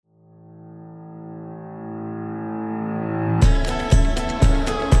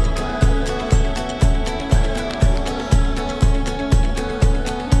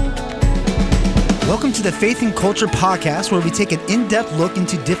to the Faith and Culture Podcast, where we take an in-depth look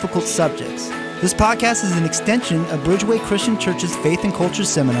into difficult subjects. This podcast is an extension of Bridgeway Christian Church's Faith and Culture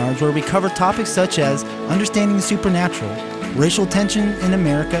seminars, where we cover topics such as understanding the supernatural, racial tension in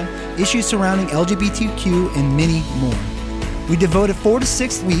America, issues surrounding LGBTQ, and many more. We devoted 4 to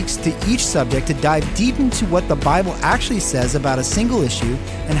 6 weeks to each subject to dive deep into what the Bible actually says about a single issue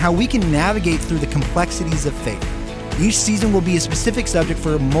and how we can navigate through the complexities of faith. Each season will be a specific subject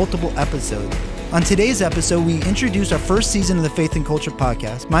for multiple episodes. On today's episode, we introduce our first season of the Faith and Culture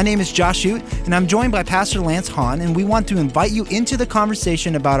Podcast. My name is Josh Ute, and I'm joined by Pastor Lance Hahn, and we want to invite you into the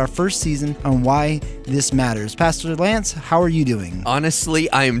conversation about our first season and why this matters. Pastor Lance, how are you doing? Honestly,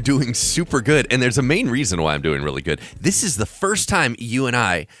 I am doing super good, and there's a main reason why I'm doing really good. This is the first time you and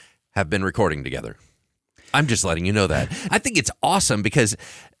I have been recording together. I'm just letting you know that. I think it's awesome because,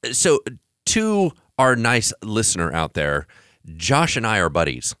 to our nice listener out there, Josh and I are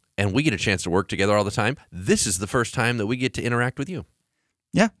buddies, and we get a chance to work together all the time. This is the first time that we get to interact with you.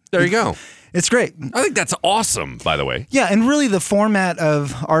 Yeah. There you go. It's great. I think that's awesome, by the way. Yeah, and really the format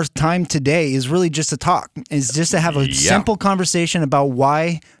of our time today is really just to talk. It's just to have a simple conversation about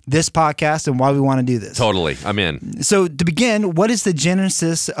why this podcast and why we want to do this. Totally. I'm in. So to begin, what is the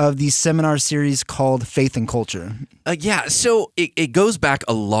genesis of the seminar series called Faith and Culture? So it goes back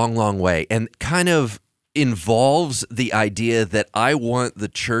a long, long way and kind of involves the idea that I want the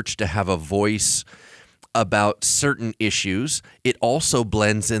church to have a voice about certain issues. It also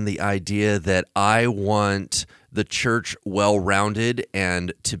blends in the idea that I want the church well-rounded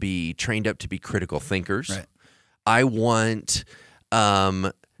and to be trained up to be critical thinkers. Right. I want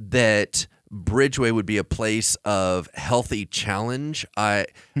that Bridgeway would be a place of healthy challenge. I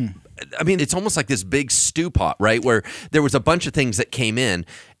mean, it's almost like this big stew pot, right? Where there was a bunch of things that came in,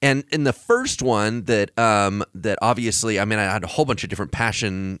 and in the first one that obviously, I had a whole bunch of different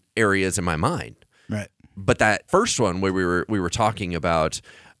passion areas in my mind, right? But that first one where we were talking about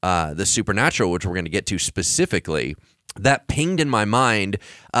the supernatural, which we're going to get to specifically, that pinged in my mind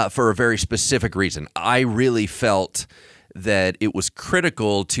for a very specific reason. I really felt that it was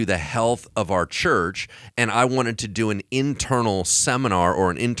critical to the health of our church, and I wanted to do an internal seminar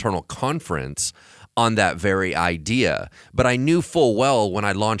or an internal conference on that very idea. But I knew full well when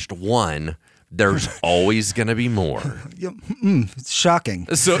I launched one, there's always going to be more. It's shocking.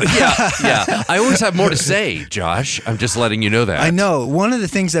 So, yeah. I always have more to say, Josh. I'm just letting you know that. I know. One of the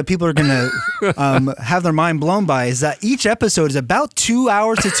things that people are going to have their mind blown by is that each episode is about 2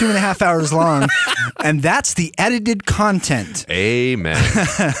 hours to 2.5 hours long, and that's the edited content. Amen.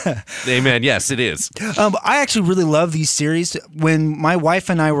 Amen. Yes, it is. I actually really love these series. When my wife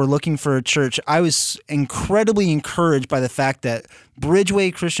and I were looking for a church, I was incredibly encouraged by the fact that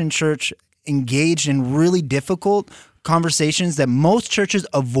Bridgeway Christian Church engaged in really difficult conversations that most churches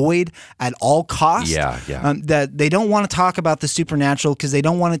avoid at all costs. Yeah. That they don't want to talk about the supernatural because they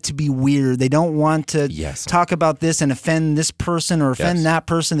don't want it to be weird. They don't want to talk about this and offend this person or offend that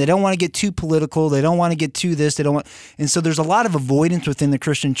person. They don't want to get too political. They don't want to get too this. And so there's a lot of avoidance within the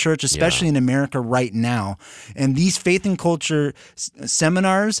Christian church, especially in America right now. And these faith and culture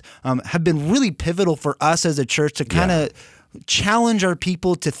seminars have been really pivotal for us as a church to kind of challenge our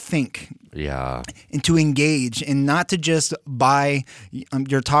people to think. Yeah. And to engage and not to just buy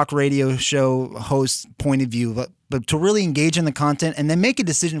your talk radio show host's point of view, but to really engage in the content and then make a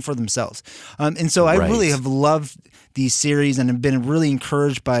decision for themselves. And so I really have loved these series and have been really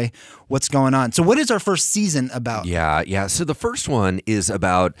encouraged by what's going on. So what is our first season about? Yeah. So the first one is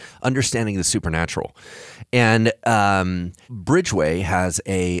about understanding the supernatural. And Bridgeway has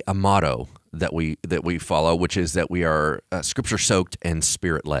a motto that we follow, which is that we are scripture-soaked and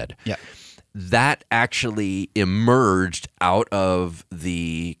spirit-led. Yeah. That actually emerged out of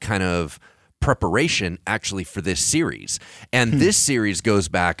the kind of preparation actually for this series. And this series goes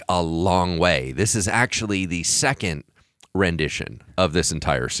back a long way. This is actually the second rendition of this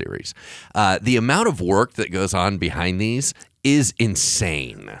entire series. The amount of work that goes on behind these is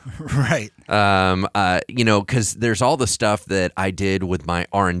insane. Right. Because there's all the stuff that I did with my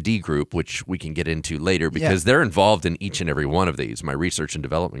R&D group, which we can get into later because they're involved in each and every one of these, my research and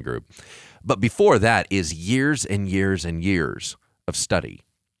development group. But before that is years and years and years of study.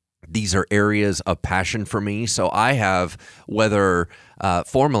 These are areas of passion for me. So I have, whether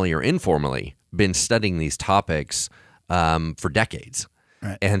formally or informally, been studying these topics for decades.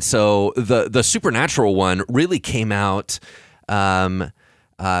 Right. And so the supernatural one really came out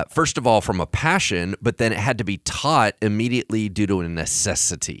first of all from a passion, but then it had to be taught immediately due to a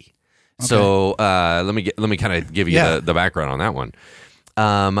necessity. Okay. So let me kind of give you the background on that one.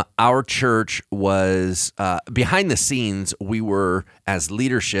 our church was behind the scenes. We were, as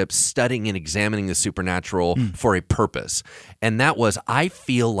leadership, studying and examining the supernatural for a purpose, and that was, I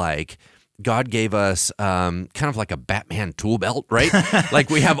feel like God gave us kind of like a Batman tool belt, right? Like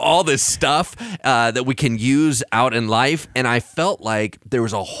we have all this stuff that we can use out in life, and I felt like there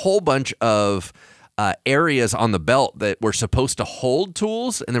was a whole bunch of areas on the belt that were supposed to hold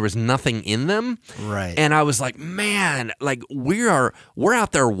tools, and there was nothing in them. Right. And I was like, man, like we're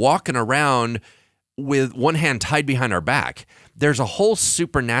out there walking around with one hand tied behind our back. There's a whole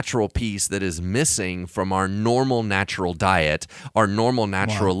supernatural piece that is missing from our normal natural diet, our normal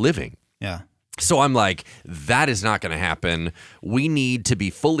natural living. Yeah. So I'm like, that is not going to happen. We need to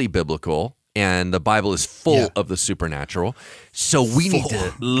be fully biblical. And the Bible is full of the supernatural. So we need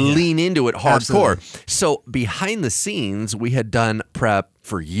to lean into it hardcore. Absolutely. So behind the scenes, we had done prep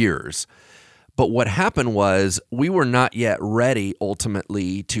for years. But what happened was we were not yet ready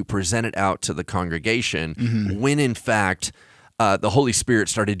ultimately to present it out to the congregation when, in fact, the Holy Spirit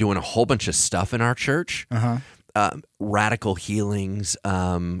started doing a whole bunch of stuff in our church. Radical healings,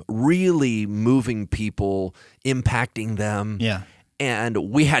 really moving people, impacting them. Yeah. And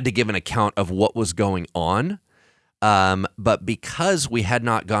we had to give an account of what was going on. But because we had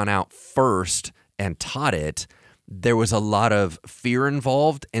not gone out first and taught it, there was a lot of fear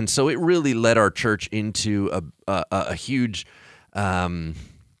involved. And so it really led our church into a huge kind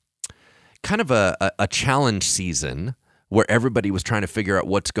of a challenge season where everybody was trying to figure out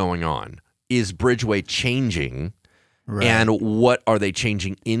what's going on. Is Bridgeway changing? Right. And what are they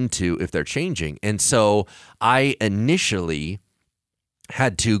changing into if they're changing? And so I initially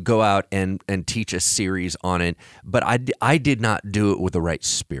had to go out and teach a series on it, but I did not do it with the right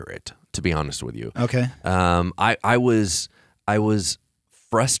spirit, to be honest with you. Okay. I was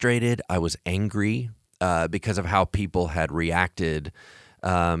frustrated. I was angry because of how people had reacted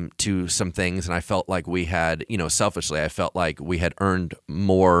to some things, and I felt like we had, selfishly, I felt like we had earned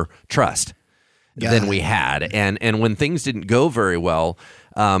more trust than we had, and when things didn't go very well,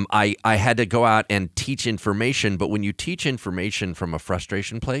 I had to go out and teach information. But when you teach information from a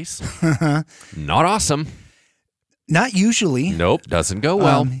frustration place, not awesome. Not usually. Nope, doesn't go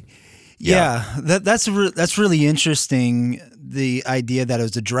well. That's really interesting. The idea that it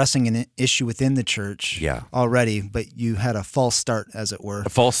was addressing an issue within the church already, but you had a false start, as it were. A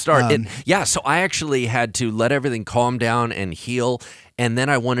false start. So I actually had to let everything calm down and heal, and then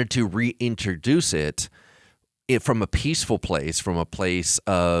I wanted to reintroduce it from a peaceful place, from a place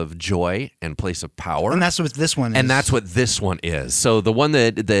of joy and place of power. And that's what this one is. And that's what this one is. So the one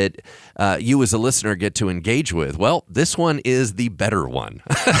that you as a listener get to engage with, well, this one is the better one.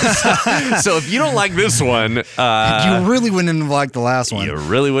 So if you don't like this one... you really wouldn't like the last one. You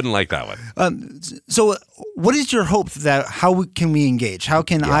really wouldn't like that one. So what is your hope that how can we engage? How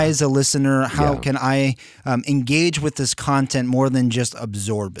can I as a listener, how can I engage with this content more than just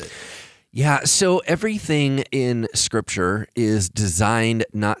absorb it? Yeah, so everything in Scripture is designed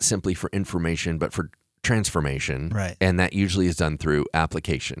not simply for information, but for transformation. Right. And that usually is done through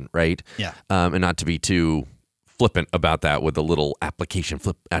application, right? Yeah. And not to be too flippant about that with a little application,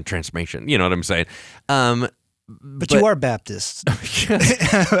 transformation. You know what I'm saying? But you are Baptist.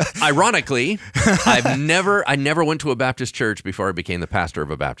 Ironically, I never went to a Baptist church before I became the pastor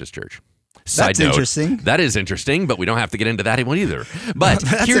of a Baptist church. That's interesting. That is interesting, but we don't have to get into that one either. But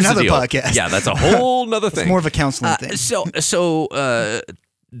that's here's another the deal. Podcast. Yeah, that's a whole nother thing. It's more of a counseling thing. So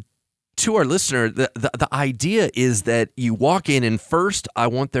to our listener, the idea is that you walk in, and first, I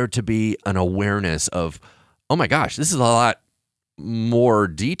want there to be an awareness of, oh my gosh, this is a lot more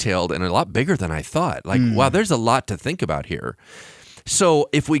detailed and a lot bigger than I thought. Like, wow, there's a lot to think about here. So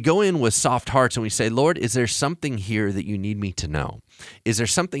if we go in with soft hearts and we say, Lord, is there something here that you need me to know? Is there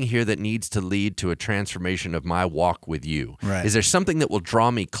something here that needs to lead to a transformation of my walk with you? Right. Is there something that will draw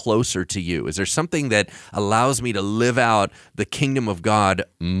me closer to you? Is there something that allows me to live out the kingdom of God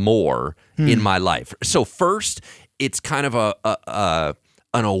more in my life? So first, it's kind of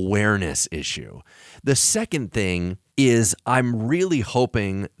an awareness issue. The second thing is I'm really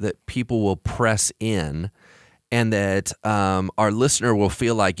hoping that people will press in and that our listener will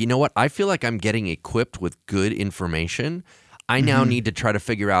feel like, you know what, I feel like I'm getting equipped with good information. I now need to try to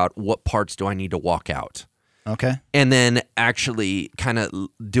figure out what parts do I need to walk out. Okay. And then actually kind of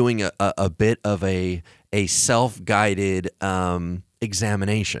doing a bit of a self-guided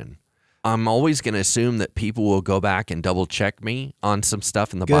examination. I'm always going to assume that people will go back and double check me on some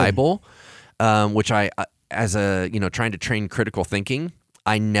stuff in the Bible, which I, as trying to train critical thinking,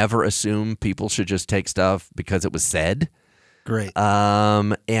 I never assume people should just take stuff because it was said. Great.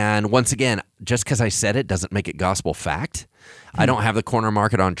 And once again, just because I said it doesn't make it gospel fact. I don't have the corner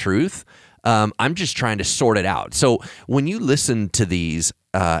market on truth. I'm just trying to sort it out. So when you listen to these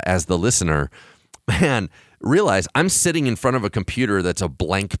as the listener, man, realize I'm sitting in front of a computer that's a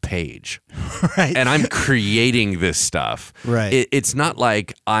blank page. Right. And I'm creating this stuff. Right. It's not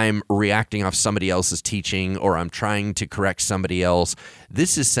like I'm reacting off somebody else's teaching or I'm trying to correct somebody else.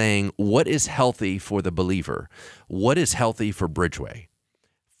 This is saying what is healthy for the believer? What is healthy for Bridgeway?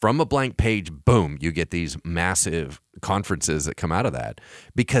 From a blank page, boom, you get these massive conferences that come out of that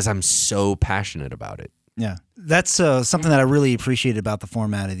because I'm so passionate about it. Yeah. That's something that I really appreciate about the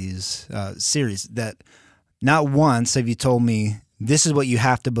format of these series, that not once have you told me this is what you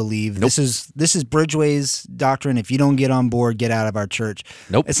have to believe. Nope. This is Bridgeway's doctrine. If you don't get on board, get out of our church.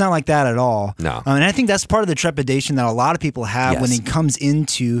 Nope. It's not like that at all. No. And I think that's part of the trepidation that a lot of people have when it comes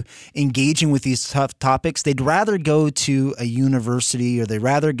into engaging with these tough topics. They'd rather go to a university or they'd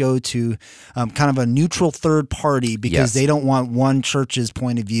rather go to kind of a neutral third party because they don't want one church's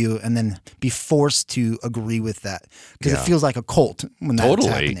point of view and then be forced to agree with that because it feels like a cult when that's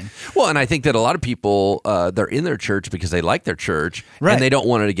happening. Well, and I think that a lot of people, they're in their church because they like their church. Right. And they don't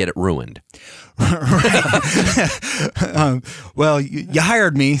want to get it ruined. Well, you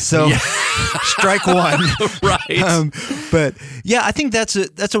hired me, so strike one. Right. But yeah, I think that's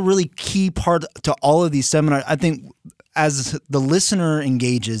a really key part to all of these seminars. I think as the listener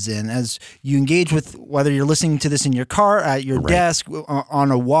engages in, as you engage with, whether you're listening to this in your car, at your desk, on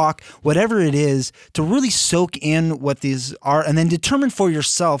a walk, whatever it is, to really soak in what these are and then determine for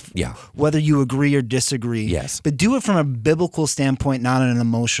yourself whether you agree or disagree. Yes. But do it from a biblical standpoint, not an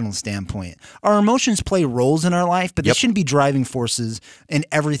emotional standpoint. Our emotions play roles in our life, but they shouldn't be driving forces in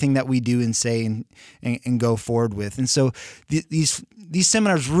everything that we do and say and go forward with. And so these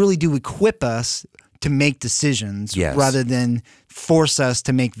seminars really do equip us to make decisions rather than force us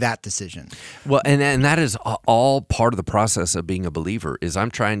to make that decision. Well, and that is all part of the process of being a believer is I'm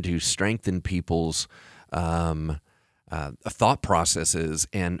trying to strengthen people's thought processes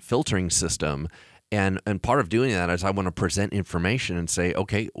and filtering system. And part of doing that is I want to present information and say,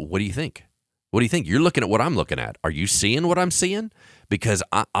 okay, what do you think? What do you think? You're looking at what I'm looking at. Are you seeing what I'm seeing? Because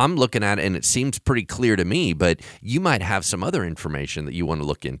I'm looking at it and it seems pretty clear to me, but you might have some other information that you want to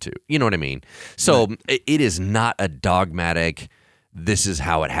look into. You know what I mean? So it is not a dogmatic, this is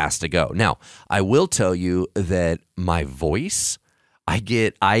how it has to go. Now, I will tell you that my voice,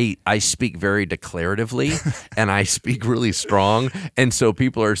 I speak very declaratively and I speak really strong. And so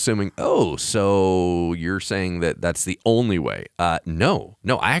people are assuming, oh, so you're saying that that's the only way. No,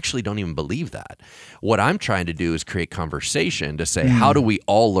 I actually don't even believe that. What I'm trying to do is create conversation to say, how do we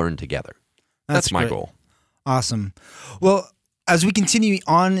all learn together? That's my goal. Awesome. Well, as we continue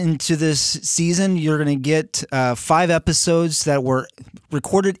on into this season, you're going to get 5 episodes that were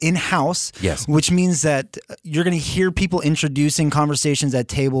recorded in-house, which means that you're going to hear people introducing conversations at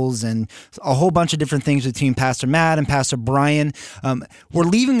tables and a whole bunch of different things between Pastor Matt and Pastor Brian. We're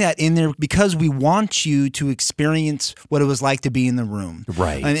leaving that in there because we want you to experience what it was like to be in the room.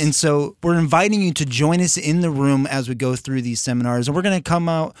 Right. And so we're inviting you to join us in the room as we go through these seminars. And we're going to come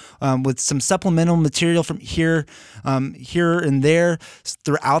out with some supplemental material from here and there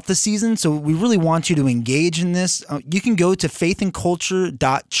throughout the season. So we really want you to engage in this. You can go to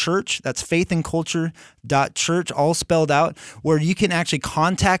faithandculture.church. That's faithandculture.church, all spelled out, where you can actually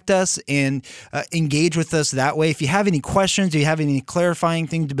contact us and engage with us that way. If you have any questions, you have any clarifying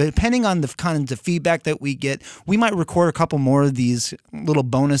things, depending on the kind of feedback that we get, we might record a couple more of these little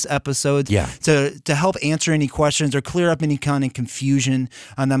bonus episodes to help answer any questions or clear up any kind of confusion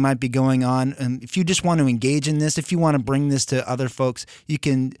that might be going on. And if you just want to engage in this, if you want to bring this to other folks, you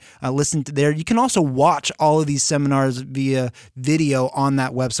can listen to there. You can also watch all of these seminars via video on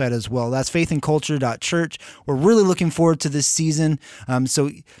that website as well. That's faithandculture.church. We're really looking forward to this season.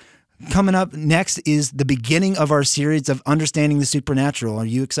 So coming up next is the beginning of our series of Understanding the Supernatural. Are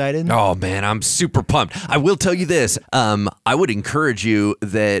you excited? Oh, man, I'm super pumped. I will tell you this. I would encourage you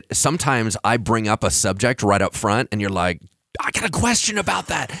that sometimes I bring up a subject right up front and you're like, I got a question about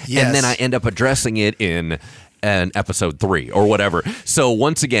that. Yes. And then I end up addressing it in episode 3 or whatever. So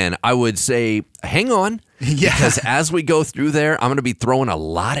once again, I would say, hang on. Because as we go through there, I'm going to be throwing a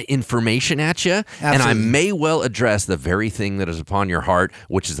lot of information at you. Absolutely. And I may well address the very thing that is upon your heart,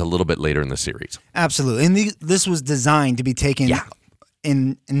 which is a little bit later in the series. Absolutely. And this was designed to be taken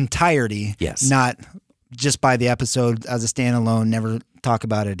in entirety, not just by the episode as a standalone, never talk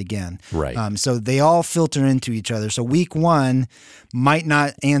about it again. Right. So they all filter into each other. So week 1 might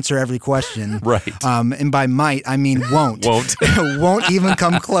not answer every question. Right. And by might, I mean won't. Won't even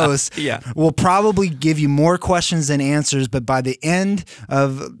come close. Yeah. We'll probably give you more questions than answers, but by the end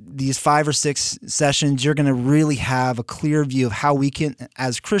of these 5 or 6 sessions, you're going to really have a clear view of how we can,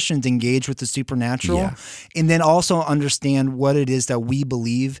 as Christians, engage with the supernatural, Yeah. and then also understand what it is that we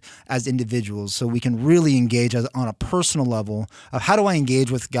believe as individuals, so we can really engage on a personal level of how do I engage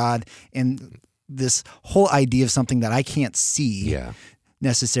with God and this whole idea of something that I can't see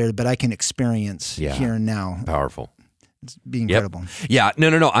necessarily, but I can experience here and now. Powerful. It's be incredible. Yeah,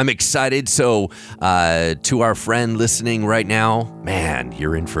 no. I'm excited. So to our friend listening right now, man,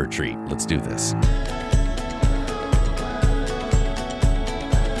 you're in for a treat. Let's do this.